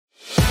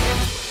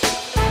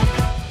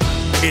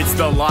It's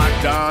the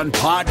Locked On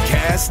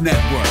Podcast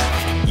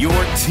Network, your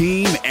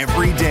team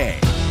every day.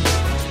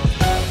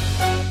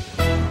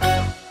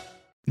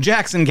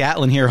 Jackson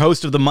Gatlin here,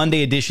 host of the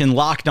Monday edition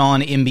Locked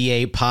On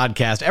NBA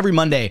podcast. Every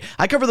Monday,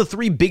 I cover the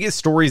three biggest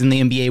stories in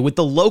the NBA with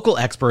the local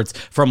experts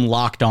from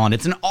Locked On.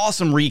 It's an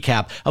awesome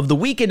recap of the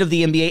weekend of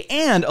the NBA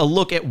and a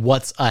look at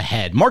what's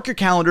ahead. Mark your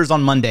calendars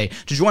on Monday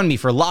to join me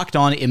for Locked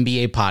On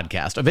NBA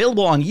podcast,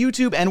 available on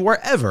YouTube and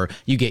wherever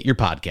you get your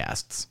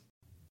podcasts.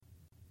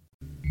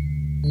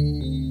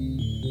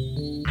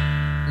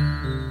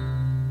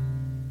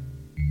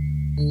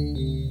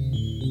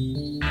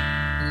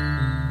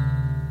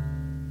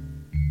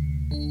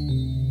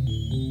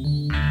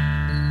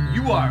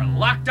 You are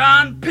Locked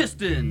On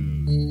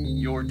Pistons,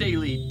 your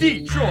daily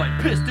Detroit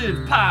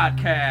Pistons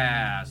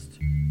podcast.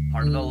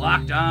 Part of the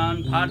Locked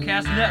On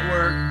Podcast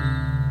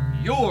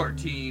Network, your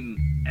team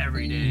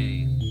every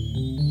day.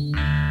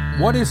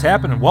 What is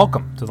happening?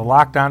 Welcome to the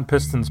Locked On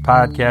Pistons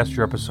podcast,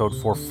 your episode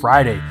for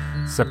Friday,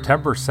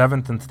 September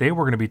 7th. And today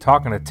we're going to be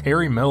talking to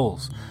Terry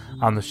Mills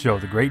on the show,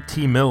 the great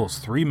T Mills,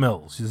 3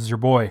 Mills. This is your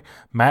boy,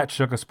 Matt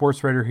Shook, a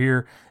sports writer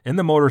here in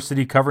the Motor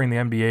City, covering the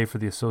NBA for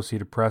the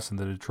Associated Press and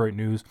the Detroit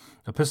News,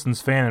 a Pistons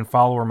fan and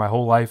follower my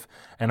whole life,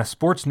 and a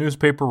sports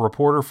newspaper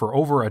reporter for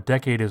over a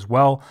decade as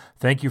well.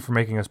 Thank you for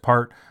making us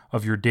part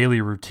of your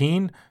daily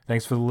routine.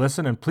 Thanks for the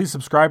listen, and please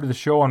subscribe to the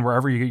show on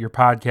wherever you get your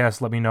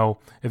podcasts. Let me know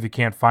if you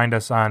can't find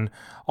us on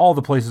all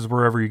the places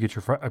wherever you get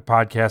your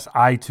podcasts,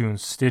 iTunes,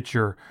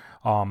 Stitcher,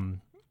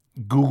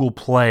 Google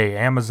Play,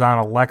 Amazon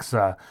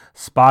Alexa,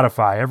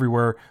 Spotify,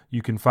 everywhere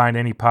you can find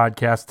any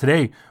podcast.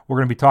 Today, we're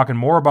going to be talking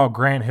more about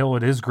Grant Hill.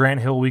 It is Grant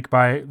Hill week,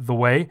 by the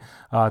way.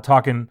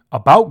 Talking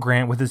about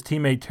Grant with his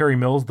teammate Terry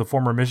Mills, the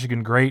former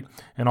Michigan great,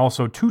 and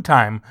also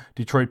two-time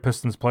Detroit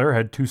Pistons player,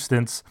 had 2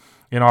 stints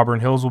in Auburn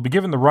Hills. We'll be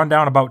giving the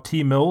rundown about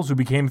T Mills, who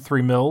became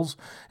 3 Mills,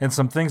 and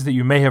some things that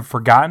you may have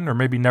forgotten or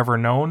maybe never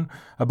known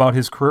about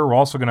his career. We're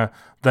also going to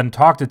then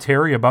talk to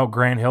Terry about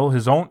Grant Hill,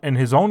 his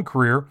own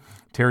career,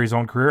 Terry's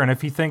own career, and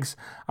if he thinks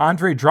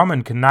Andre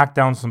Drummond can knock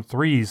down some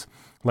threes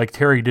like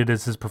Terry did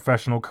as his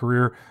professional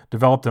career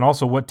developed, and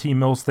also what T.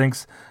 Mills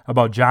thinks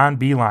about John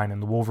Beilein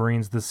and the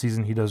Wolverines this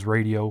season. He does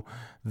radio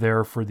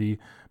there for the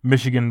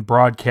Michigan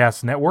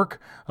Broadcast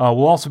Network.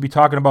 We'll also be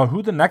talking about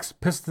who the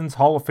next Pistons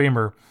Hall of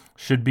Famer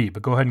should be,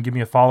 but go ahead and give me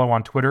a follow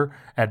on Twitter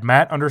at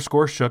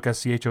Matt_Shook,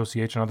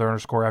 SCHOCH, another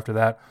underscore after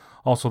that.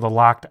 Also the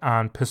Locked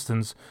On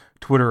Pistons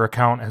Twitter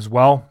account as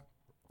well.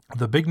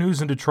 The big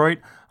news in Detroit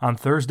on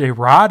Thursday,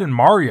 Rod and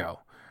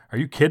Mario. Are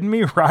you kidding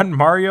me? Rod and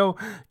Mario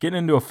getting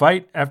into a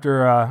fight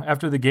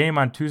after the game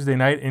on Tuesday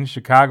night in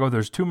Chicago.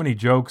 There's too many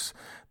jokes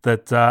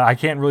that I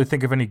can't really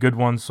think of any good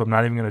ones, so I'm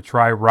not even going to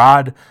try.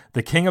 Rod,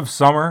 the king of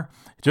summer,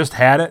 just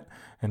had it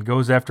and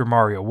goes after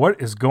Mario.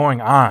 What is going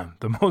on?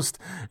 The most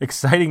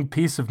exciting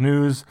piece of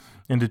news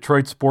in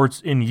Detroit sports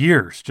in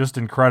years. Just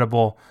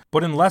incredible.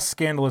 But in less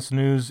scandalous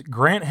news,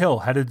 Grant Hill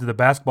headed to the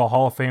Basketball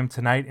Hall of Fame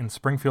tonight in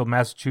Springfield,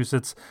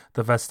 Massachusetts.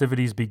 The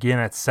festivities begin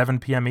at 7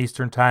 p.m.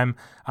 Eastern Time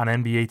on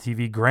NBA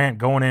TV. Grant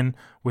going in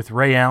with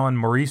Ray Allen,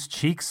 Maurice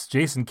Cheeks,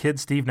 Jason Kidd,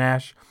 Steve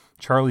Nash,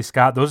 Charlie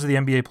Scott. Those are the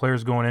NBA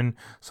players going in.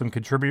 Some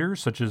contributors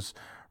such as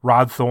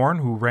Rod Thorne,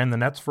 who ran the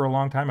Nets for a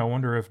long time. I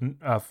wonder if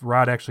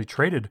Rod actually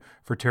traded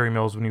for Terry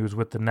Mills when he was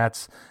with the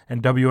Nets.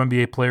 And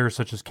WNBA players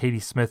such as Katie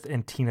Smith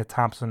and Tina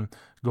Thompson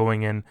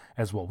going in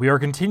as well. We are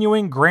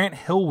continuing Grant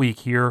Hill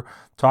week here,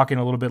 talking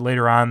a little bit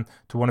later on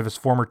to one of his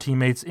former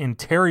teammates in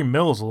Terry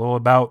Mills, a little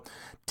about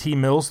T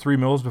Mills, 3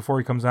 Mills, before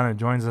he comes on and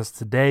joins us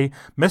today.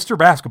 Mr.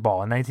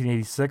 Basketball in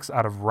 1986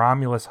 out of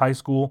Romulus High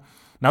School.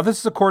 Now, this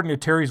is according to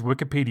Terry's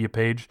Wikipedia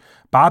page.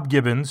 Bob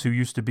Gibbons, who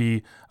used to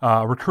be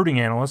a recruiting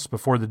analyst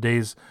before the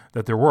days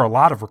that there were a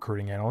lot of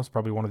recruiting analysts,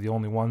 probably one of the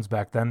only ones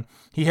back then,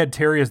 he had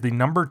Terry as the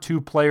number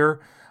 2 player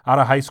out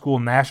of high school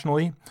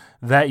nationally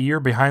that year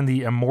behind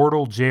the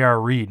immortal J.R.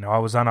 Reed. Now, I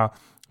was on a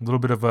little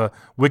bit of a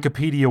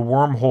Wikipedia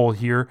wormhole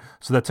here,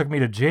 so that took me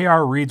to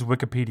J.R. Reed's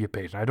Wikipedia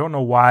page. And I don't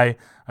know why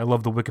I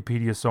love the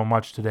Wikipedia so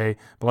much today,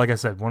 but like I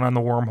said, went on the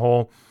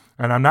wormhole.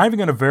 And I'm not even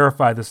going to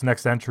verify this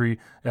next entry,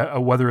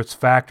 whether it's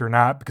fact or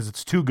not, because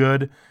it's too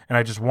good, and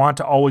I just want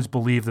to always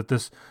believe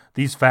that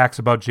these facts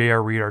about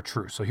J.R. Reed are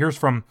true. So here's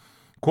from,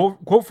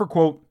 quote for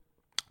quote,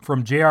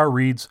 from J.R.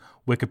 Reed's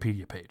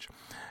Wikipedia page.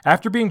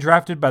 After being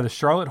drafted by the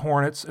Charlotte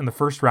Hornets in the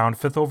first round,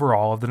 5th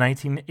overall of the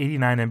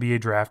 1989 NBA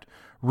draft,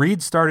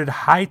 Reed started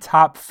High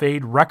Top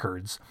Fade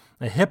Records,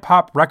 a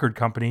hip-hop record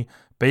company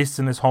based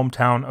in his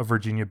hometown of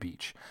Virginia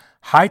Beach.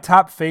 High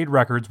Top Fade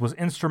Records was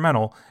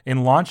instrumental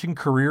in launching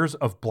careers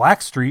of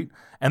Blackstreet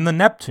and the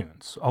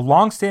Neptunes. A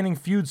long-standing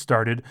feud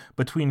started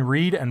between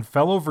Reed and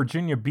fellow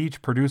Virginia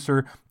Beach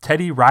producer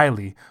Teddy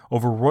Riley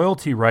over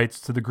royalty rights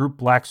to the group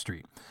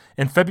Blackstreet.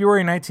 In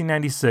February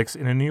 1996,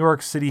 in a New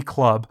York City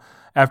club,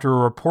 after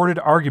a reported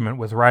argument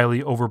with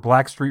Riley over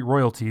Blackstreet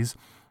royalties,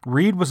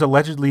 Reed was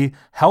allegedly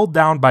held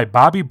down by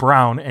Bobby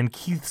Brown and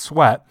Keith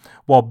Sweat,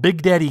 while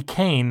Big Daddy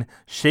Kane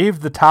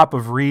shaved the top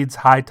of Reed's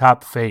high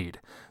top fade.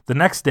 The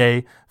next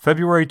day,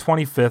 February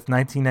 25th,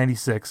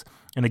 1996,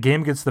 in a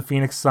game against the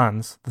Phoenix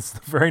Suns, this is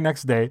the very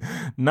next day,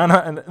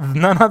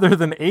 none other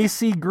than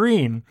AC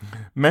Green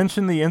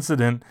mentioned the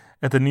incident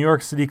at the New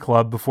York City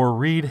club before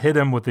Reed hit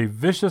him with a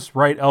vicious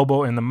right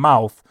elbow in the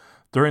mouth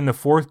during the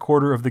fourth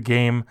quarter of the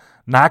game,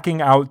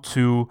 knocking out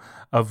 2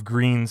 of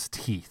Green's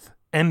teeth.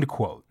 End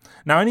quote.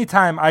 Now,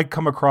 anytime I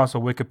come across a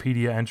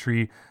Wikipedia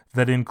entry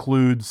that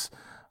includes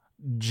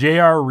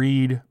J.R.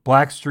 Reed,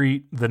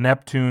 Blackstreet, the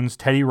Neptunes,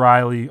 Teddy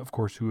Riley, of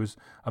course, who is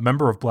a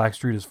member of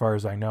Blackstreet as far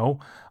as I know,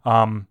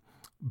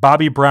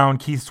 Bobby Brown,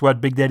 Keith Sweat,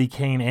 Big Daddy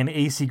Kane, and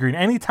AC Green.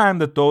 Anytime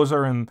that those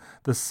are in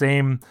the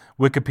same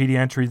Wikipedia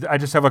entry, I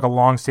just have like a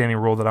long-standing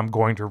rule that I'm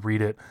going to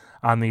read it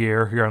on the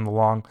air here on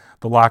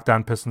the Locked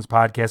On Pistons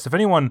podcast. If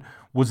anyone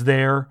was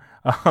there,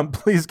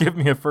 please give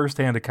me a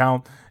first-hand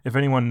account. If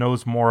anyone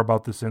knows more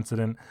about this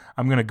incident,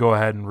 I'm going to go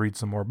ahead and read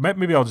some more.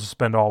 Maybe I'll just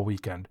spend all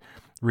weekend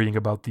reading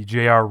about the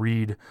J.R.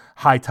 Reed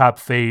high top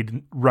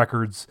fade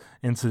records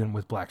incident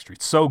with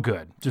Blackstreet. So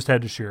good. Just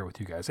had to share it with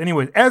you guys.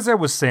 Anyway, as I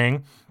was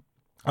saying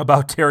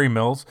about Terry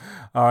Mills,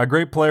 a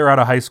great player out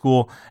of high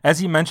school. As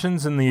he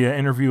mentions in the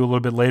interview a little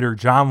bit later,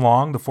 John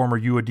Long, the former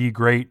UAD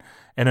great,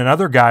 and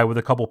another guy with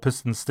a couple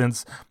Pistons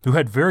stints who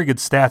had very good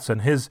stats in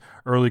his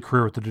early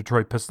career with the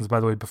Detroit Pistons, by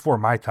the way, before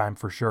my time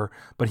for sure.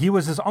 But he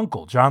was his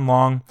uncle. John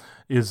Long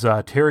is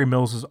Terry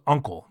Mills'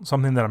 uncle,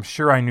 something that I'm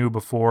sure I knew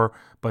before,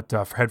 but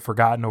had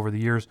forgotten over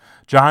the years.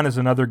 John is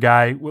another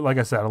guy, like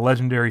I said, a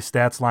legendary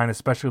stats line,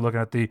 especially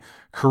looking at the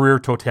career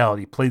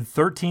totality. Played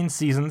 13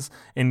 seasons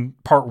in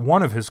part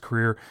 1 of his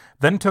career,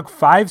 then took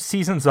 5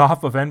 seasons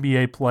off of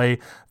NBA play,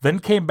 then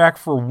came back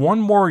for 1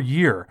 more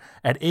year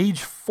at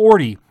age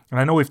 40. And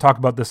I know we've talked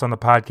about this on the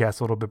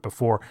podcast a little bit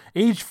before.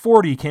 Age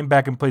 40, came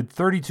back and played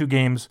 32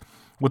 games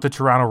with the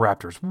Toronto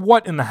Raptors.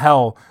 What in the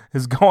hell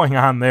is going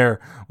on there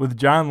with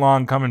John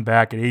Long coming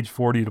back at age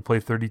 40 to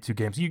play 32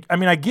 games?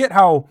 I get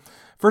how,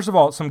 first of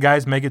all, some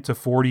guys make it to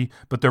 40,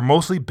 but they're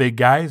mostly big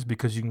guys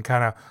because you can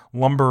kind of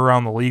lumber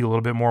around the league a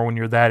little bit more when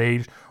you're that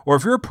age. Or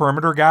if you're a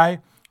perimeter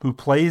guy who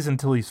plays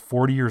until he's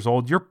 40 years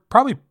old, you're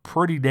probably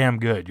pretty damn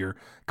good. You're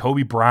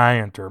Kobe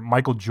Bryant or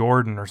Michael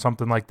Jordan or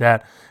something like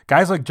that.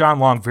 Guys like John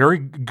Long, very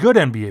good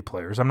NBA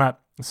players. I'm not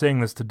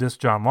saying this to diss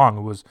John Long,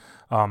 who was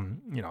a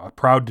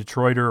proud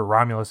Detroiter, or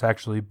Romulus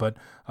actually, but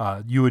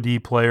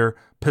UAD player,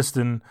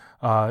 Piston,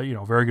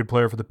 very good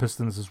player for the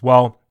Pistons as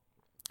well.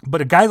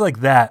 But a guy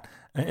like that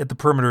at the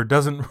perimeter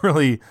doesn't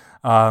really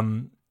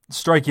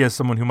strike you as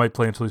someone who might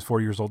play until he's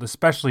 40 years old,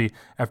 especially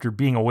after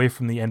being away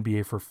from the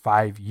NBA for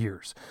 5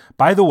 years.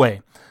 By the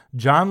way,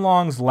 John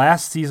Long's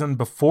last season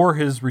before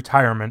his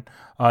retirement,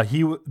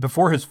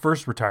 before his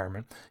first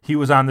retirement, he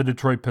was on the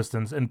Detroit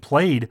Pistons and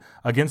played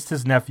against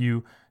his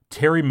nephew,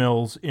 Terry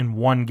Mills, in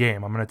 1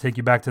 game. I'm going to take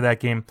you back to that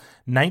game,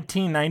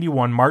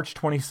 1991, March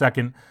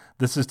 22nd.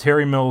 This is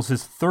Terry Mills,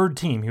 his 3rd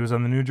team. He was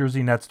on the New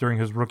Jersey Nets during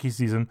his rookie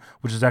season,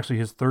 which is actually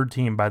his 3rd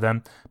team by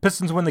then.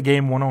 Pistons win the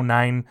game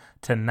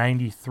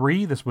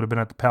 109-93. This would have been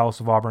at the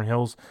Palace of Auburn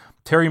Hills.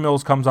 Terry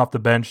Mills comes off the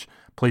bench,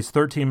 plays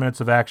 13 minutes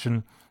of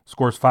action,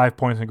 scores 5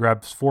 points and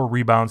grabs 4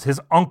 rebounds.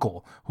 His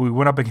uncle, who he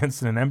went up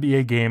against in an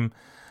NBA game,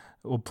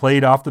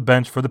 played off the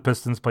bench for the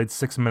Pistons, played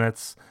 6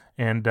 minutes,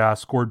 and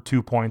scored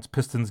 2 points.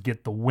 Pistons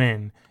get the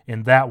win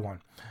in that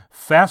one.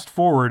 Fast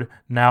forward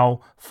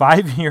now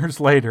 5 years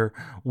later,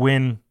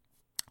 when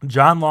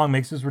John Long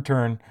makes his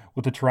return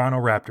with the Toronto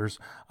Raptors.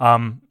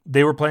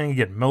 They were playing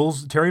again.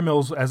 Terry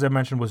Mills, as I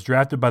mentioned, was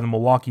drafted by the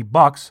Milwaukee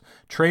Bucks,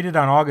 traded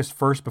on August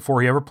 1st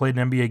before he ever played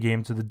an NBA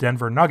game to the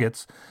Denver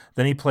Nuggets.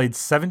 Then he played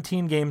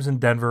 17 games in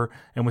Denver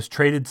and was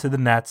traded to the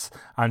Nets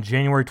on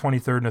January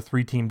 23rd in a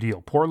 3-team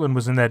deal. Portland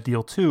was in that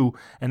deal too,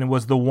 and it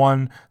was the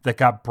one that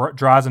got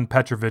Drazen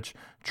Petrovic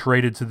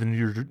traded to the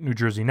New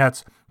Jersey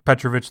Nets.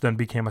 Petrovic then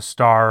became a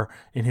star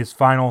in his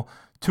final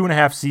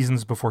 2.5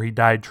 seasons before he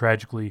died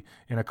tragically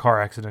in a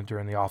car accident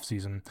during the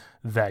offseason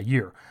that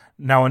year.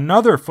 Now,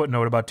 another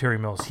footnote about Terry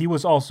Mills, he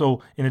was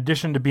also, in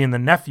addition to being the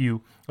nephew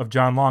of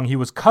John Long, he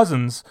was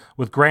cousins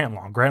with Grant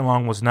Long. Grant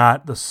Long was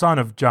not the son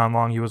of John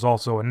Long. He was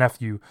also a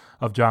nephew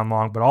of John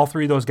Long. But all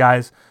 3 of those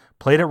guys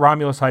played at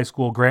Romulus High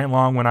School. Grant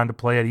Long went on to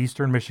play at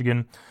Eastern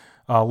Michigan.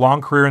 Long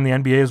career in the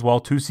NBA as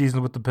well, 2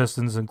 seasons with the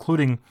Pistons,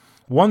 including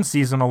 1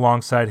 season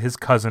alongside his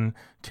cousin,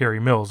 Terry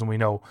Mills. And we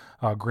know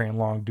Grant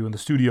Long doing the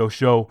studio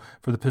show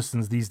for the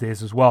Pistons these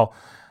days as well.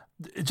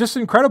 It's just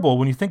incredible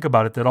when you think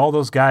about it that all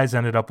those guys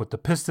ended up with the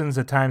Pistons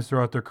at times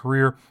throughout their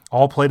career,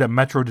 all played at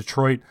Metro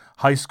Detroit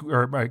high school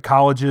or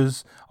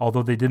colleges,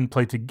 although they didn't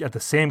play at the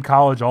same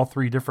college, all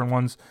 3 different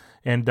ones,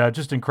 and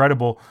just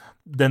incredible.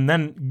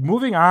 Then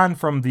moving on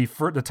from the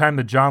time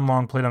that John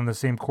Long played on the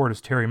same court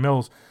as Terry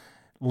Mills,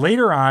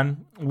 later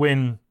on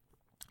when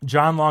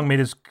John Long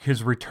made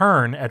his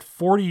return at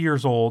 40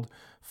 years old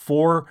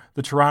for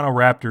the Toronto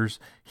Raptors,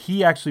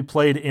 he actually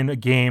played in a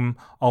game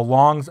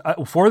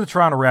for the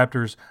Toronto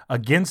Raptors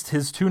against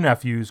his 2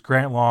 nephews,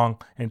 Grant Long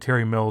and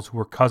Terry Mills, who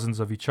were cousins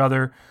of each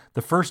other.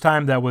 The first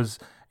time that was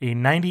a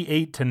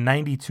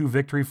 98-92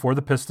 victory for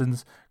the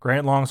Pistons.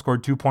 Grant Long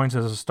scored 2 points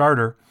as a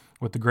starter,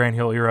 with the Grant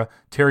Hill era.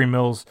 Terry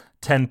Mills,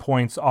 10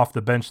 points off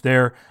the bench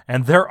there.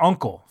 And their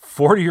uncle,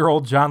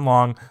 40-year-old John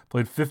Long,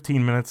 played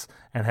 15 minutes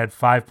and had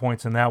 5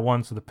 points in that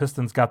one. So the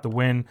Pistons got the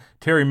win.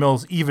 Terry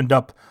Mills evened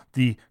up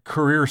the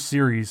career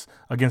series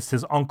against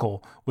his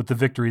uncle with the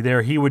victory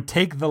there. He would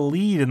take the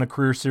lead in the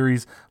career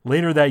series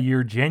later that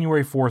year,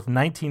 January 4th,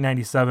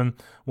 1997,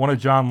 one of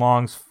John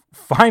Long's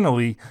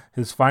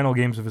his final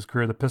games of his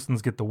career. The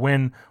Pistons get the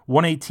win,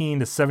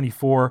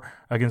 118-74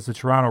 against the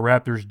Toronto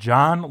Raptors.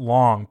 John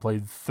Long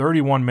played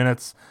 31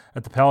 minutes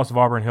at the Palace of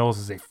Auburn Hills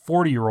as a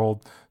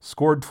 40-year-old,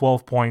 scored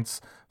 12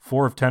 points,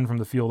 4 of 10 from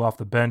the field off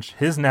the bench.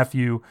 His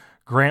nephew,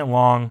 Grant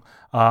Long,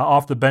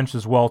 off the bench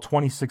as well,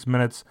 26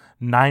 minutes,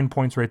 9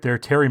 points right there.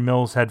 Terry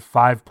Mills had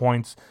 5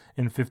 points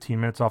in 15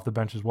 minutes off the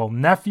bench as well.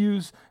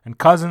 Nephews and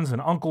cousins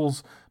and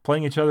uncles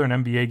playing each other in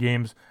NBA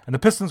games, and the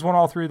Pistons won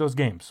all 3 of those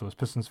games. So as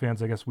Pistons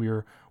fans, I guess we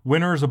are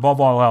winners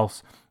above all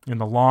else in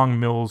the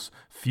Long-Mills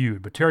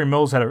feud. But Terry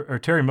Mills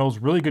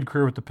really good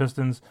career with the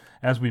Pistons,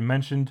 as we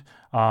mentioned.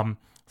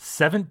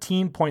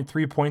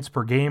 17.3 points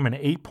per game and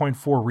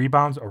 8.4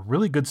 rebounds, a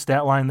really good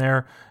stat line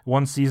there.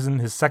 One season,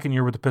 his second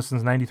year with the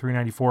Pistons,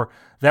 93-94.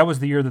 That was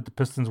the year that the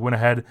Pistons went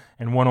ahead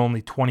and won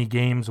only 20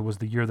 games. It was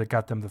the year that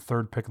got them the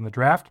 3rd pick in the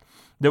draft.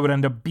 That would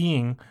end up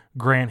being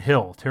Grant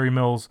Hill. Terry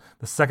Mills,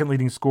 the second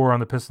leading scorer on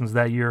the Pistons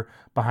that year,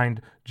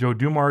 behind Joe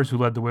Dumars, who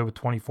led the way with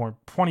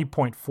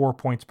 20.4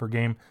 points per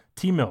game.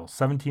 T. Mills,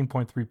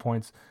 17.3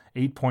 points,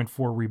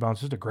 8.4 rebounds.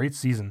 Just a great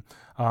season.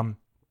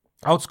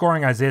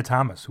 Outscoring Isaiah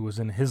Thomas, who was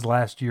in his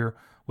last year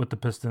with the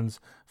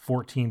Pistons,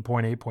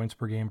 14.8 points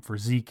per game for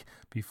Zeke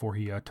before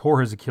he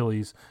tore his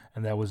Achilles,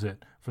 and that was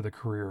it for the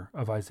career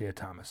of Isaiah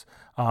Thomas.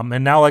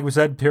 And now, like we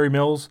said, Terry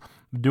Mills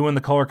doing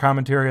the color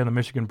commentary on the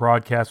Michigan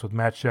broadcast with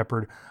Matt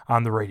Shepard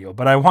on the radio.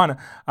 But I want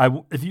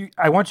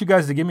you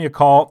guys to give me a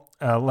call.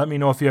 Let me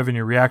know if you have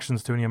any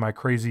reactions to any of my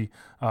crazy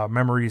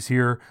memories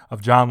here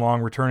of John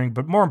Long returning.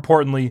 But more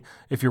importantly,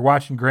 if you're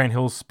watching Grant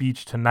Hill's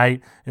speech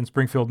tonight in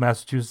Springfield,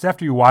 Massachusetts,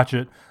 after you watch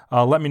it,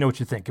 let me know what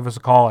you think. Give us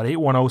a call at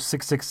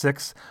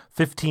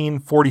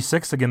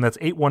 810-666-1546. Again, that's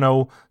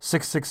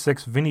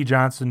 810-666, Vinnie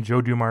Johnson,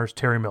 Joe Dumars,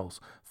 Terry Mills,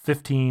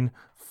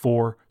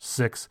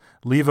 1546.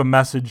 Leave a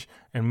message,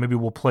 and maybe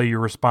we'll play your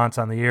response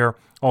on the air.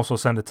 Also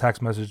send a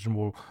text message,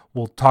 and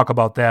we'll talk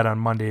about that on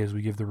Monday as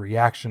we give the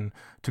reaction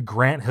to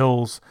Grant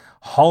Hill's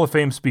Hall of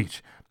Fame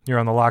speech here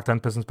on the Locked On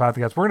Pistons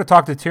podcast. We're going to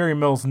talk to Terry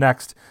Mills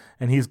next,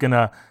 and he's going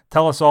to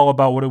tell us all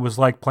about what it was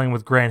like playing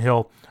with Grant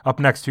Hill up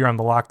next here on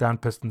the Locked On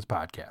Pistons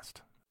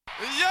podcast.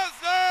 Yes,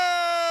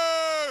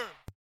 sir!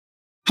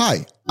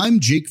 Hi, I'm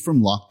Jake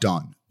from Locked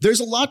On.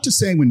 There's a lot to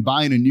say when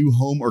buying a new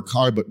home or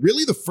car, but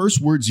really the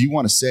first words you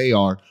want to say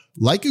are,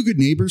 like a good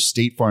neighbor,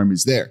 State Farm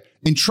is there.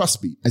 And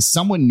trust me, as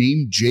someone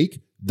named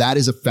Jake, that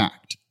is a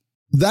fact.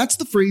 That's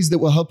the phrase that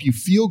will help you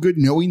feel good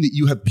knowing that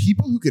you have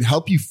people who could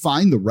help you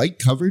find the right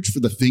coverage for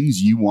the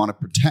things you want to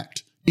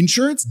protect.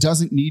 Insurance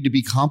doesn't need to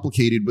be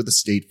complicated with a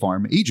State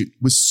Farm agent.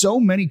 With so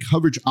many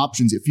coverage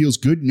options, it feels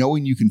good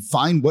knowing you can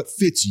find what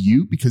fits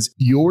you because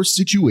your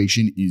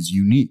situation is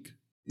unique.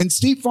 And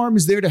State Farm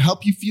is there to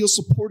help you feel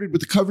supported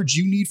with the coverage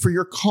you need for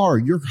your car,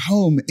 your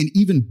home, and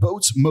even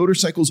boats,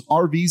 motorcycles,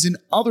 RVs, and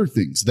other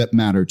things that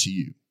matter to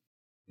you.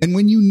 And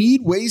when you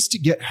need ways to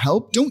get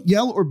help, don't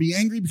yell or be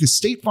angry because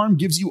State Farm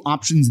gives you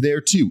options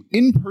there too,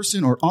 in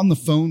person or on the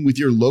phone with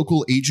your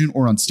local agent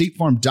or on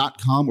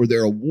statefarm.com or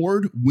their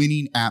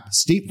award-winning app.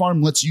 State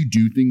Farm lets you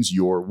do things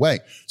your way.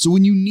 So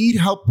when you need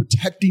help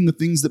protecting the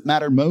things that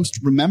matter most,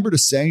 remember to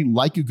say,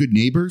 like a good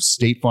neighbor,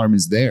 State Farm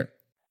is there.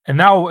 And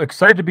now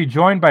excited to be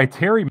joined by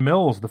Terry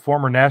Mills, the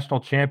former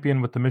national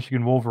champion with the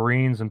Michigan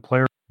Wolverines and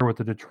player with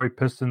the Detroit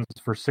Pistons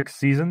for 6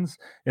 seasons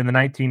in the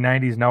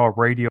 1990s, now a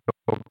radio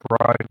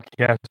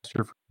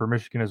broadcaster for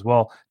Michigan as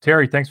well.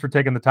 Terry, thanks for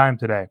taking the time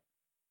today.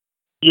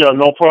 Yeah,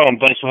 no problem.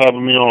 Thanks for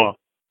having me on.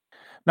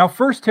 Now,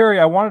 first, Terry,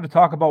 I wanted to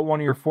talk about one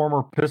of your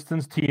former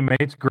Pistons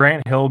teammates,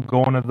 Grant Hill,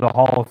 going to the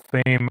Hall of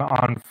Fame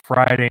on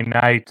Friday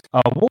night.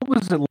 What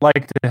was it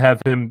like to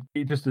have him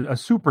just a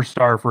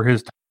superstar for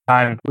his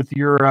time with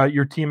your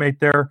teammate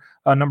there,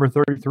 number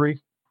 33?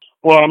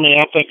 Well, I mean,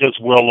 I think it's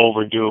well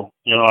overdue.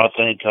 You know, I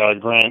think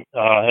Grant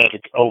had to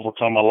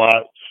overcome a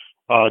lot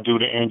due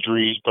to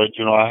injuries, but,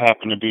 you know, I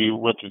happened to be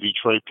with the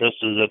Detroit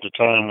Pistons at the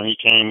time when he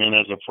came in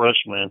as a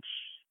freshman,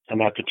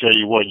 and I could tell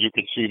you what, you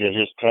could see that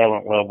his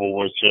talent level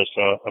was just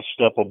a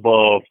step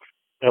above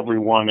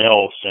everyone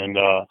else, and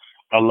I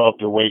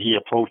loved the way he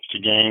approached the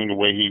game, the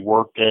way he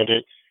worked at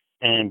it,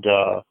 and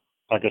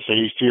like I said,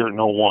 he feared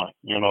no one.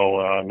 You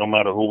know, no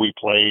matter who we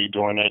played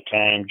during that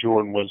time,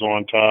 Jordan was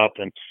on top,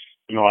 and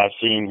you know, I've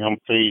seen him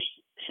face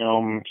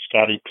him,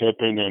 Scottie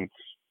Pippen, and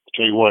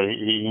tell you what,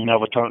 he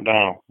never turned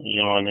down,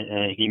 you know,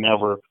 and he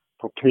never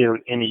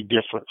prepared any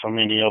different from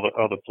any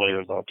other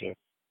players out there.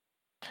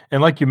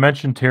 And like you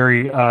mentioned,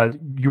 Terry,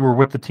 you were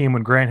with the team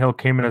when Grant Hill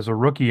came in as a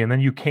rookie, and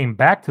then you came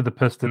back to the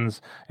Pistons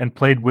and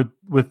played with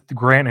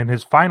Grant in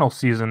his final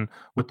season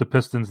with the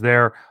Pistons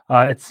there.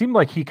 It seemed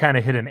like he kind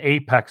of hit an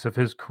apex of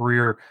his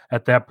career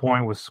at that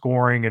point with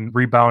scoring and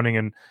rebounding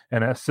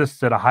and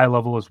assists at a high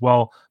level as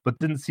well, but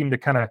didn't seem to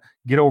kind of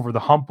get over the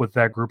hump with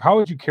that group. How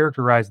would you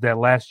characterize that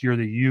last year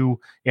that you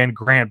and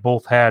Grant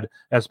both had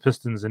as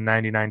Pistons in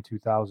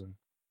 99-2000?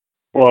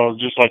 Well,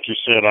 just like you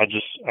said,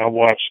 I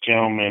watched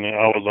him, and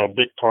I was a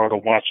big part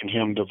of watching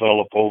him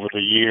develop over the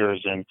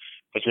years. And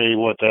I tell you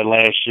what, that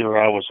last year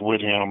I was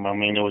with him, I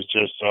mean, it was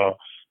just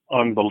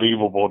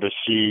unbelievable to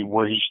see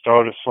where he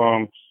started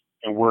from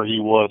and where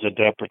he was at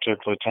that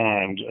particular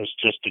time. It's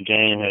just the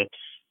game had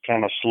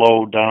kind of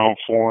slowed down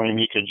for him.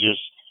 He could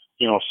just,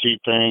 see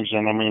things,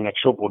 and I mean, a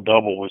triple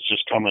double was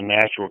just coming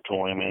natural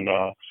to him, and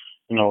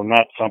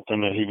not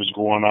something that he was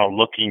going out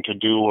looking to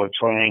do or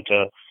trying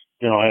to.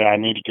 Hey, I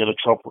need to get a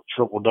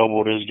triple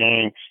double this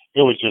game.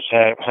 It was just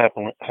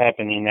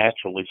happening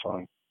naturally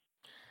for him.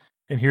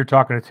 And here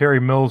talking to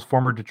Terry Mills,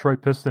 former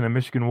Detroit Piston and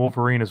Michigan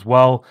Wolverine as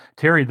well.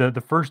 Terry,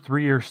 the first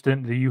 3-year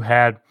stint that you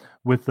had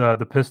with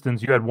the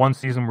Pistons, you had one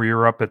season where you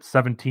were up at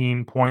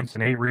 17 points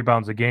and 8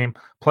 rebounds a game,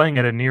 playing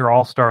at a near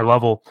all-star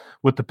level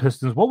with the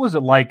Pistons. What was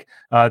it like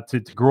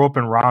to grow up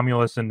in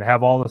Romulus and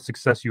have all the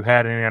success you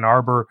had in Ann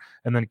Arbor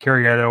and then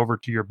carry that over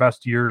to your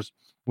best years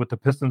with the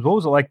Pistons? What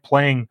was it like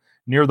playing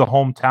near the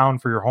hometown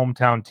for your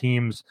hometown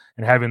teams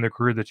and having the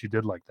career that you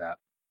did like that?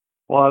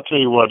 Well, I'll tell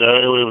you what,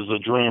 it was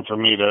a dream for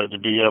me to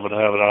be able to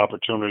have an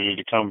opportunity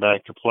to come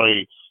back to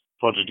play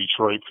for the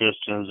Detroit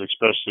Pistons,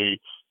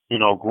 especially,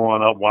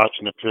 growing up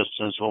watching the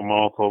Pistons with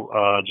my uncle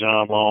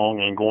John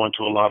Long and going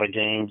to a lot of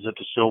games at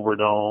the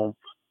Silverdome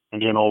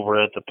and then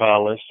over at the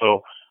Palace.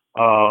 So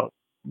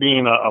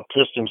being a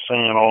Pistons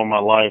fan all my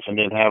life and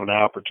then having the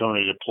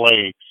opportunity to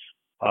play,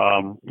 a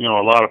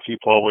lot of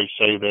people always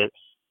say that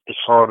it's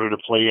harder to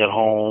play at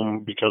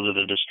home because of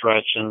the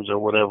distractions or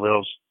whatever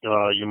else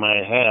you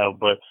might have,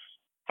 but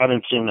I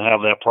didn't seem to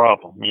have that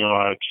problem,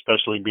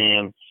 especially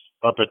being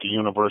up at the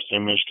University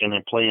of Michigan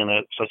and playing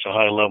at such a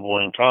high level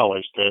in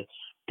college that,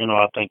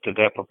 I think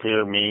that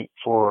prepared me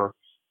for,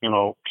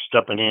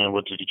 stepping in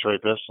with the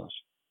Detroit Pistons.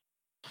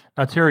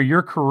 Now, Terry,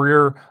 your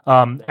career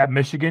at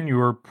Michigan, you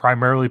were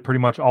primarily pretty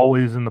much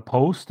always in the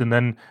post, and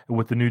then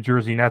with the New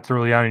Jersey Nets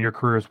early on in your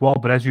career as well.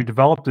 But as you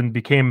developed and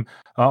became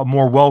a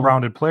more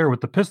well-rounded player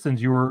with the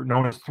Pistons, you were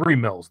known as Three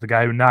Mills, the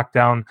guy who knocked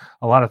down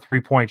a lot of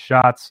three-point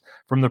shots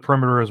from the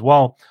perimeter as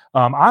well.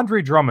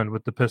 Andre Drummond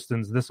with the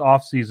Pistons this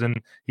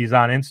offseason, he's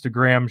on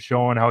Instagram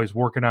showing how he's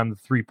working on the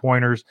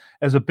three-pointers.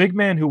 As a big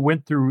man who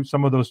went through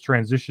some of those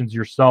transitions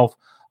yourself,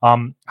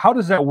 how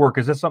does that work?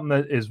 Is that something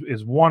that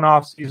is one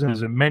off season?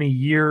 Is it many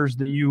years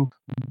that you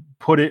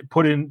put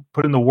in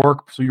the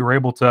work so you were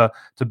able to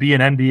be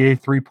an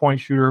NBA 3-point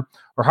shooter?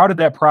 Or how did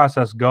that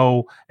process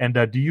go? And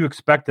do you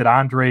expect that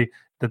Andre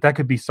that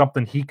could be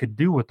something he could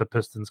do with the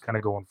Pistons kind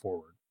of going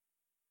forward?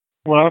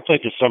 Well, I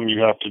think it's something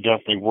you have to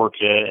definitely work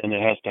at, and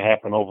it has to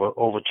happen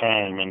over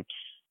time. And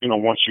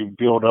once you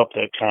build up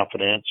that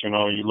confidence, you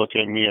look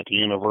at me at the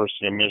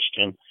University of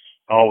Michigan.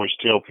 I always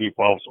tell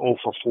people I was 0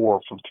 for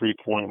 4 from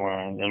 3-point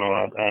line.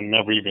 I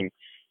never even,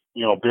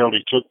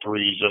 barely took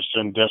threes just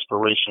in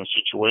desperation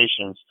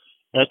situations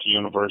at the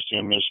University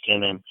of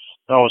Michigan. And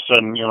all of a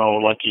sudden,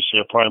 like you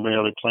said,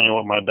 primarily playing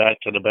with my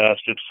back to the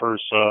basket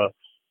first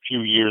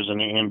few years in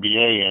the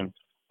NBA. And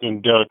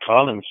then Doug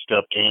Collins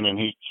stepped in and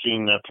he'd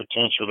seen the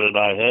potential that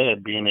I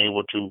had, being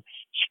able to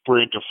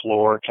spread the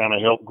floor, kind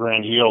of help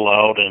Grant Hill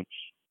out and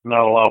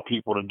not allow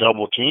people to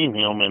double team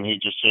him, and he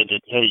just said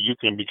that, hey, you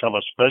can become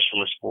a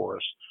specialist for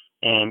us.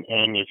 And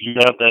if you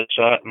have that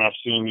shot, and I've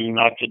seen you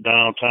knock it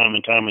down time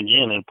and time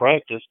again in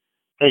practice,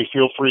 hey,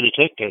 feel free to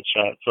take that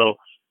shot. So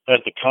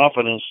as the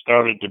confidence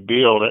started to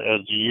build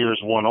as the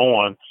years went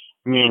on,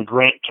 me and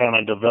Grant kind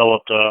of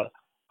developed a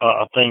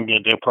thing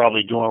that they're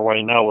probably doing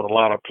right now with a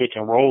lot of pick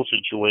and roll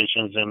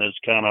situations, and it's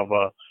kind of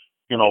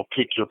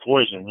pick your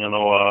poison.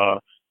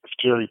 If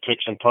Terry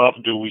picks and pop,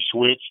 do we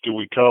switch? Do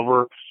we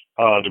cover?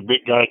 The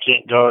big guy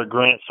can't guard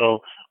Grant, so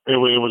it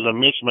was a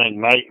mismatch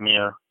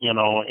nightmare,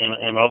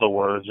 in other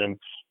words. And,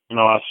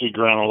 I see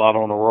Grant a lot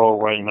on the road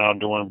right now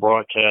doing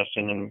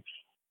broadcasting, and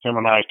him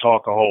and I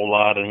talk a whole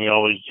lot, and he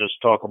always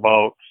just talk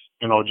about,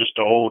 just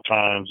the old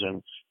times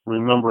and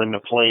remembering the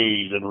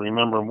plays and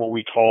remembering what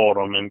we called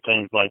them and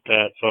things like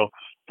that. So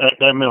that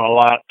meant a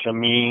lot to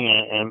me,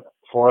 and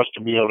for us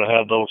to be able to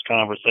have those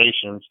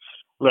conversations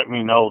let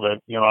me know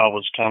that, I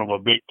was kind of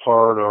a big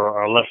part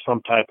or left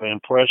some type of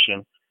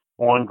impression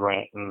on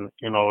Grant. And,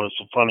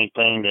 it's a funny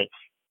thing that,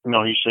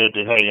 he said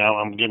that, hey,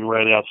 I'm getting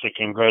ready. I said,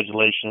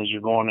 congratulations,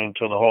 you're going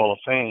into the Hall of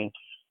Fame.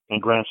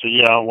 And Grant said,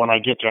 yeah, when I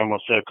get there, I'm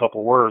going to say a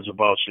couple words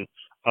about you.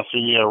 I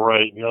said, yeah,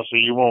 right. I said,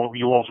 you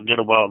won't forget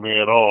about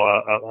me at all.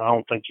 I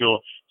don't think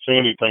you'll say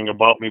anything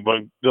about me,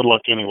 but good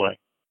luck anyway.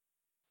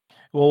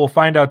 Well, we'll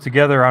find out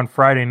together on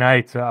Friday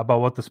night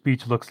about what the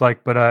speech looks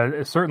like.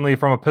 But certainly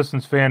from a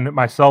Pistons fan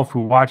myself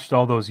who watched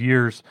all those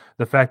years,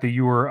 the fact that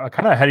you were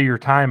kind of ahead of your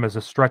time as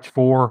a stretch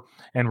four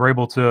and were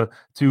able to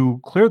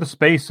clear the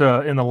space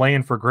in the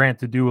lane for Grant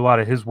to do a lot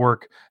of his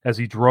work as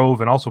he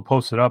drove and also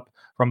posted up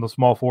from the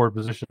small forward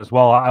position as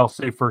well. I'll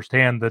say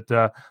firsthand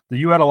that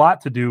you had a lot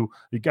to do.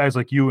 The guys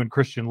like you and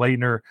Christian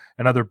Laettner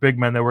and other big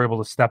men that were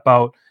able to step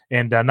out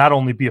and not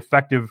only be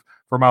effective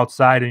from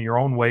outside in your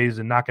own ways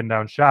and knocking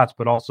down shots,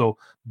 but also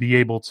be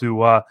able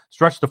to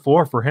stretch the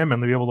floor for him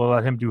and be able to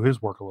let him do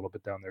his work a little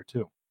bit down there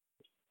too.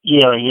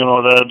 Yeah,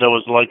 that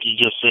was like you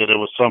just said. It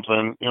was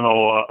something,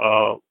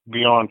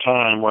 beyond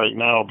time right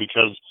now,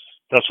 because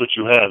that's what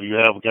you have. You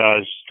have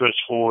guys stretch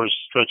fours,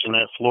 stretching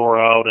that floor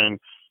out. And,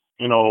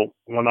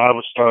 when I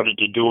was started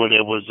to do it,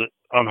 it was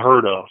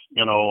unheard of,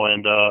 and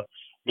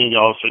then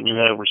all of a sudden you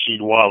have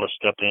Rasheed Wallace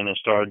step in and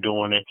start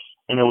doing it.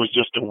 And it was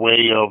just a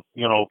way of,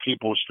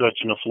 people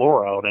stretching the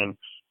floor out. And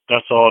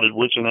that's all that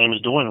what's your name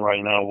is doing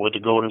right now with the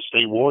Golden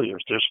State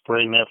Warriors. They're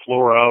spreading that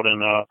floor out,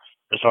 and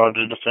it's hard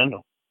to defend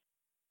them.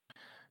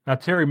 Now,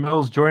 Terry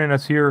Mills joining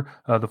us here,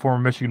 the former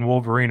Michigan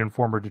Wolverine and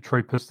former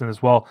Detroit Piston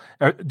as well.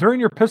 During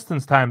your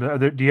Pistons time,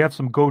 do you have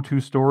some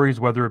go-to stories,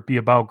 whether it be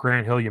about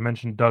Grant Hill? You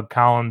mentioned Doug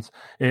Collins.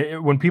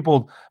 When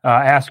people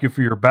ask you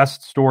for your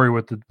best story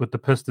with the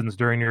Pistons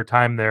during your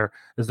time there,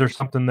 is there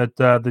something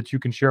that you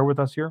can share with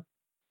us here?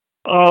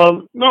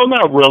 No,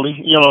 not really.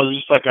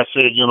 Just like I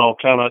said,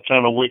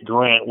 kind of with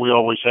Grant, we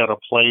always had a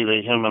play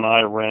that him and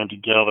I ran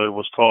together. It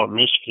was called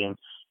Michigan.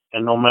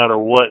 And no matter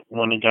what,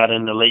 when he got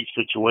into late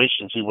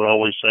situations, he would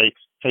always say,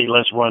 hey,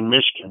 let's run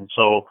Michigan.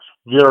 So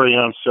very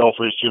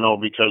unselfish,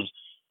 because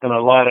in a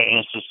lot of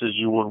instances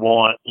you would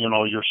want,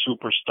 your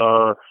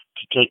superstar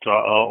to take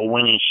a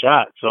winning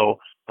shot. So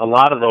a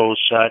lot of those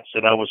shots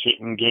that I was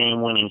hitting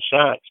game-winning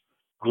shots,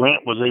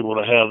 Grant was able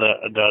to have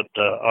that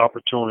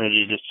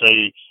opportunity to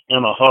say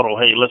in a huddle,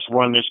 hey, let's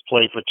run this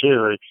play for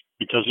Terry,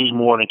 because he's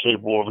more than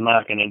capable of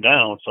knocking it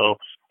down. So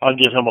I'll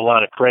give him a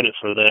lot of credit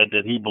for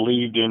that he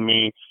believed in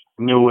me,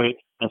 knew it,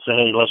 and said,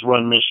 hey, let's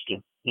run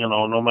Michigan,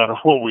 no matter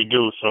what we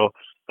do. So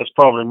that's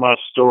probably my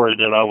story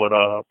that I would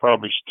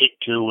probably stick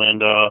to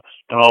and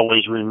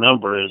always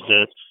remember, is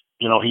that,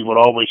 he would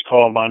always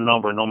call my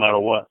number no matter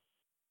what.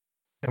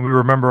 And we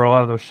remember a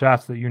lot of those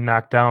shots that you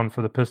knocked down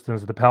for the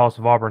Pistons at the Palace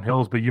of Auburn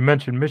Hills. But you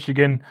mentioned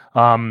Michigan.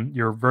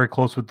 You're very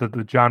close with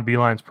the John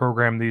Beilein's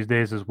program these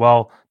days as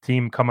well.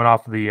 Team coming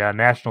off of the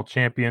national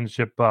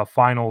championship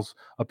finals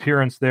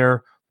appearance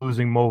there,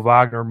 losing Mo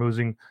Wagner,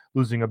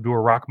 losing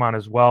Abdur Rahman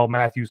as well.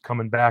 Matthews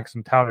coming back,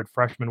 some touted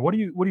freshmen. What do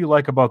you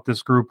like about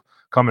this group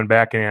coming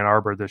back in Ann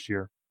Arbor this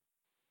year?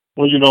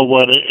 Well, you know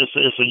what?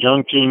 It's a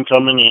young team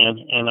coming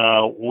in, and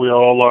we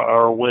all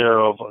are aware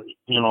of,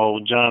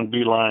 John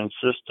Beilein's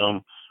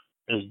system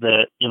is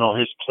that,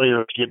 his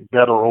players get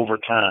better over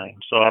time.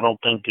 So I don't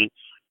think that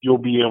you'll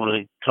be able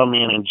to come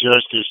in and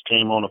judge this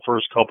team on the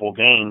first couple of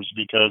games,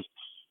 because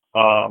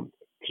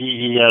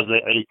he has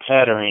a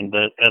pattern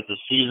that as the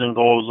season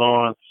goes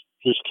on,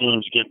 his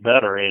teams get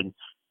better. And,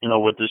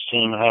 with this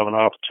team having an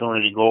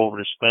opportunity to go over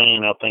to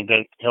Spain, I think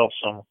that helps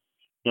them,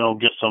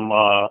 get some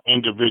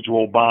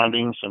individual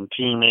bonding, some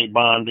teammate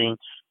bonding.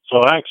 So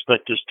I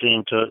expect this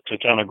team to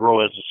kind of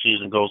grow as the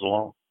season goes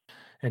along.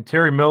 And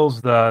Terry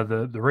Mills,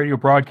 the radio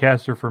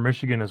broadcaster for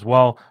Michigan as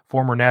well,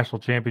 former national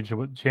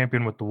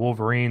champion with the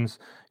Wolverines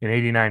in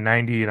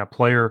 89-90 and a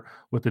player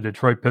with the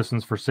Detroit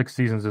Pistons for 6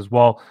 seasons as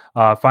well.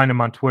 Find him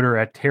on Twitter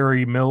at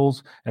Terry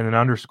Mills and then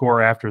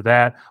 _ after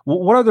that.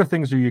 What other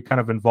things are you kind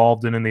of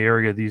involved in the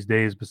area these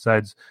days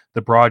besides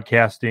the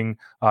broadcasting?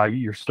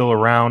 You're still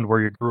around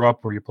where you grew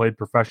up, where you played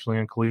professionally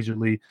and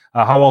collegiately.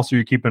 How else are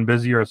you keeping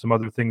busy, or some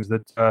other things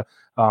that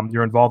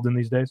you're involved in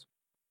these days?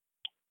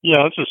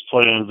 Yeah, I just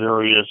play in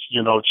various,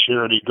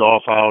 charity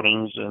golf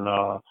outings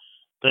and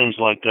things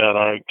like that.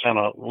 I kind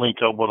of link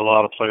up with a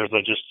lot of players. I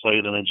just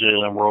played in a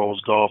Jalen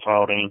Rose golf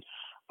outing.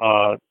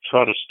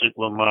 Try to stick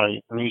with my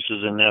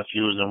nieces and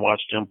nephews and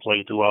watch them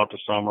play throughout the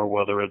summer,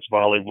 whether it's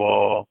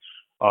volleyball,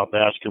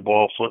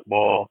 basketball,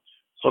 football.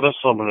 So that's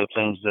some of the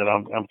things that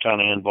I'm kind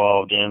of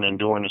involved in. And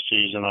during the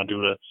season, I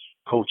do the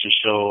coaches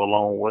show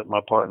along with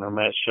my partner,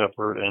 Matt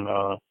Shepard, and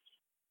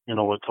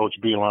with Coach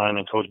Beilein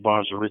and Coach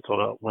Barnes-Rico,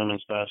 the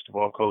women's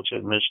basketball coach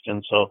at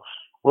Michigan. So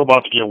we're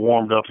about to get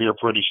warmed up here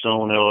pretty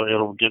soon.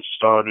 It'll get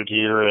started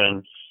here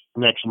and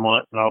next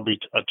month, and I'll be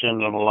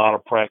attending a lot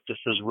of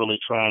practices, really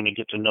trying to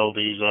get to know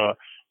these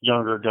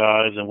younger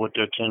guys and what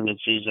their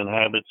tendencies and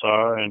habits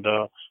are, and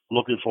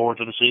looking forward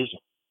to the season.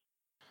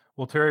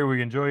 Well, Terry,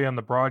 we enjoy you on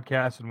the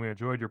broadcast, and we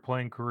enjoyed your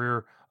playing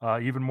career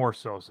even more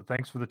so. So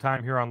thanks for the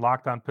time here on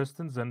Locked On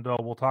Pistons, and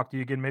we'll talk to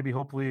you again maybe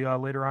hopefully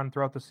later on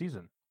throughout the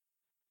season.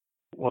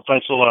 Well,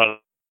 thanks a lot.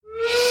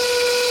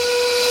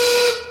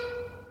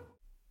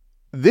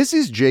 This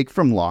is Jake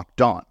from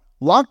Locked On.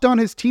 Locked On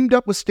has teamed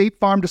up with State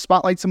Farm to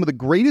spotlight some of the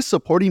greatest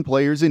supporting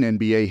players in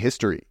NBA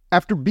history.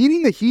 After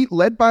beating the Heat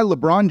led by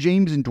LeBron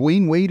James and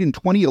Dwayne Wade in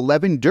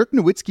 2011, Dirk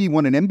Nowitzki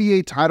won an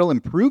NBA title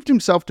and proved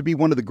himself to be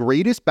one of the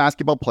greatest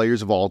basketball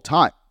players of all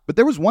time. But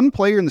there was one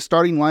player in the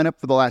starting lineup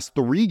for the last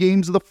 3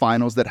 games of the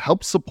finals that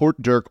helped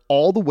support Dirk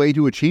all the way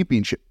to a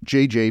championship,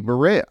 JJ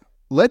Barea.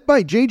 Led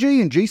by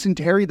JJ and Jason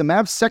Terry, the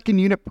Mavs' second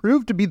unit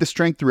proved to be the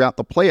strength throughout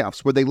the playoffs,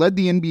 where they led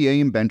the NBA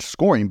in bench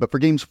scoring. But for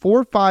games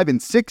 4, 5, and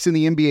 6 in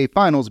the NBA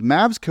Finals,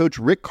 Mavs coach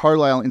Rick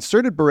Carlisle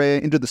inserted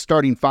Barea into the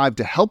starting 5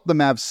 to help the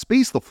Mavs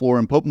space the floor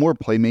and put more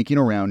playmaking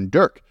around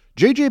Dirk.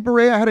 JJ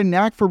Barea had a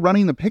knack for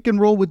running the pick and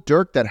roll with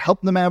Dirk that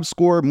helped the Mavs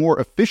score more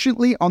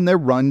efficiently on their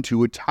run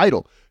to a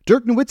title.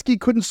 Dirk Nowitzki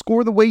couldn't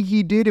score the way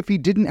he did if he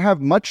didn't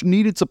have much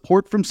needed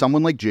support from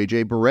someone like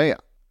JJ Barea.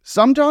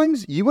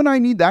 Sometimes you and I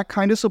need that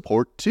kind of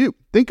support too.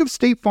 Think of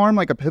State Farm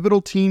like a pivotal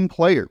team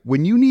player.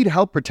 When you need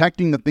help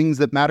protecting the things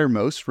that matter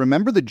most,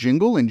 remember the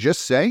jingle and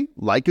just say,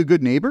 like a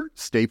good neighbor,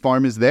 State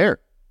Farm is there.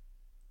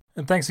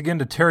 And thanks again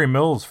to Terry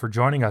Mills for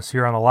joining us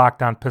here on the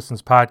Locked On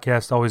Pistons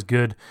podcast. Always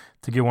good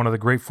to get one of the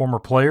great former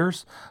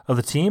players of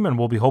the team, and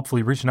we'll be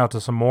hopefully reaching out to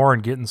some more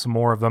and getting some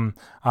more of them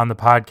on the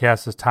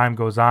podcast as time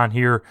goes on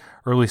here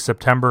early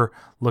September,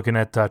 looking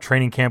at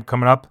training camp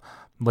coming up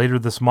later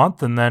this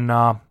month, and then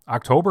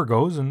October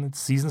goes, and it's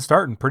season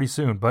starting pretty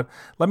soon. But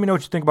let me know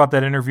what you think about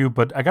that interview.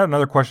 But I got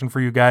another question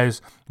for you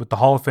guys with the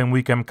Hall of Fame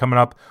weekend coming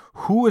up.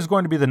 Who is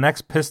going to be the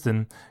next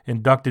Piston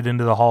inducted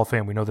into the Hall of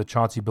Fame? We know that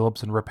Chauncey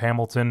Billups and Rip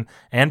Hamilton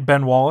and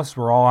Ben Wallace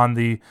were all on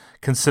the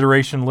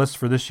consideration list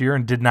for this year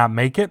and did not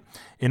make it,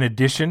 in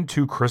addition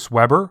to Chris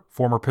Webber,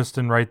 former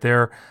Piston right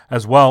there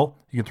as well.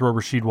 You can throw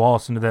Rasheed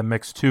Wallace into that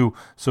mix too.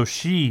 So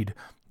Sheed,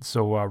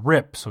 so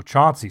Rip, so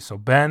Chauncey, so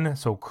Ben,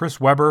 so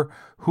Chris Webber.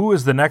 Who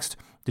is the next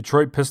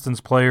Detroit Pistons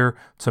player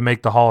to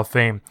make the Hall of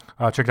Fame?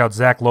 Check out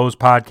Zach Lowe's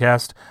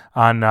podcast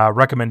on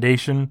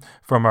recommendation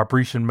from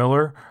Brescian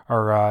Miller,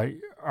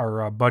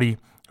 our buddy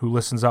who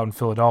listens out in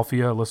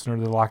Philadelphia, a listener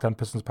to the Locked On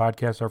Pistons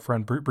podcast, our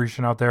friend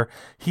Brescian out there.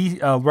 He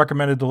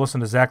recommended to listen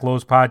to Zach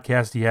Lowe's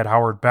podcast. He had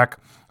Howard Beck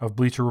of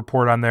Bleacher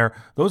Report on there.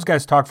 Those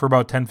guys talked for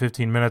about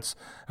 10-15 minutes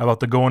about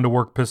the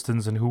going-to-work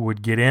Pistons and who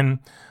would get in.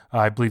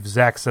 I believe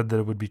Zach said that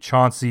it would be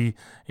Chauncey,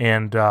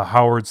 and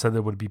Howard said that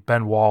it would be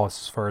Ben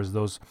Wallace as far as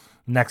those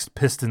next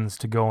Pistons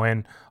to go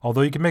in.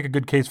 Although you can make a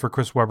good case for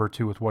Chris Webber,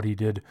 too, with what he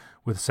did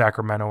with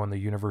Sacramento and the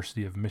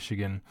University of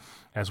Michigan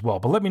as well.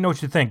 But let me know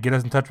what you think. Get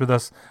us in touch with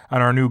us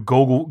on our new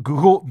Google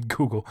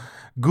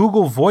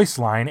voice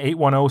line,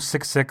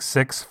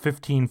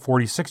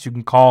 810-666-1546. You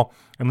can call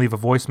and leave a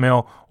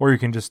voicemail, or you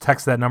can just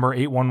text that number,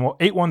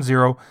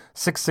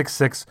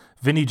 810-666,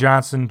 Vinny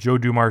Johnson, Joe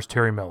Dumars,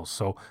 Terry Mills.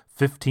 So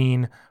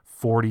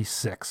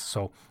 1546.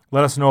 So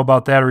let us know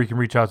about that, or you can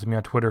reach out to me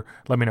on Twitter.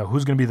 Let me know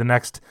who's going to be the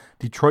next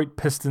Detroit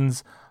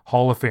Pistons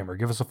Hall of Famer.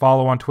 Give us a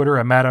follow on Twitter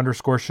at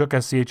Matt_Shook,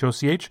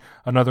 SCHOCH,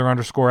 another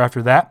underscore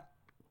after that.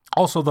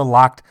 Also, the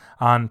Locked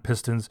On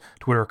Pistons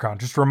Twitter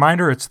account. Just a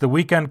reminder, it's the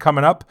weekend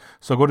coming up,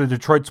 so go to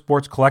Detroit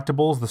Sports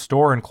Collectibles, the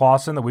store in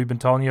Clawson that we've been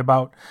telling you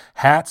about.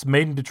 Hats,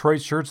 Made in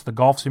Detroit shirts, the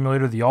golf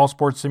simulator, the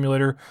all-sports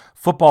simulator,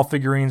 football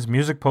figurines,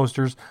 music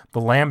posters, the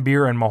Lamb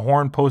Beer and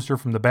Mahorn poster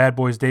from the Bad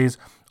Boys days,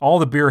 all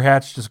the beer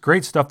hats, just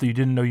great stuff that you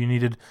didn't know you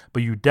needed,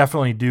 but you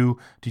definitely do.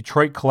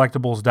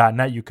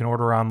 DetroitCollectibles.net, you can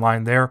order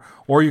online there,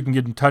 or you can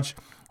get in touch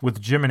with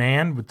Jim and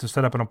Ann to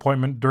set up an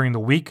appointment during the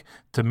week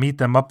to meet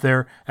them up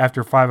there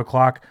after 5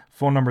 o'clock.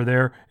 Phone number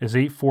there is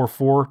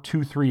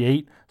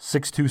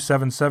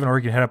 844-238-6277, or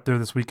you can head up there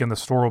this weekend. The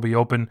store will be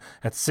open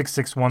at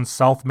 661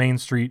 South Main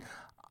Street,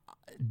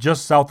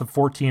 just south of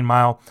 14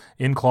 Mile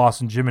in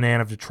Clawson. Jim and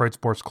Ann of Detroit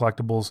Sports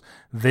Collectibles.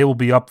 They will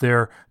be up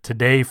there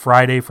today,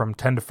 Friday, from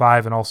 10 to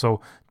 5, and also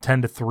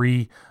 10 to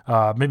 3,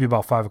 maybe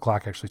about 5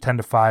 o'clock actually, 10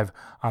 to 5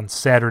 on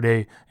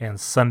Saturday and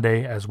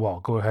Sunday as well.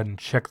 Go ahead and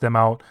check them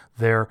out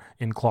there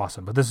in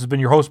Clawson. But this has been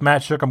your host,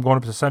 Matt Shook. I'm going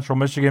up to Central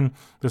Michigan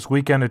this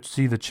weekend to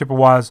see the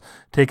Chippewas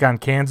take on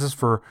Kansas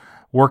for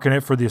working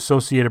it for the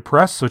Associated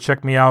Press. So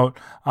check me out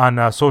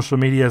on social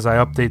media as I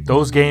update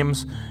those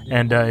games.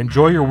 And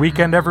enjoy your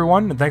weekend,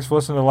 everyone. And thanks for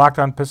listening to the Locked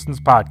On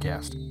Pistons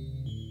podcast.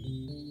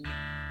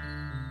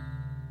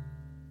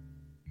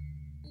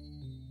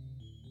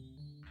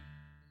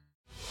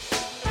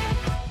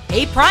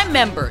 Hey, Prime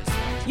members,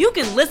 you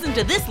can listen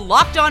to this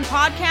Locked On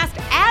podcast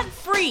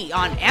ad-free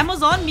on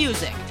Amazon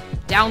Music.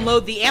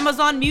 Download the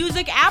Amazon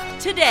Music app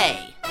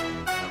today.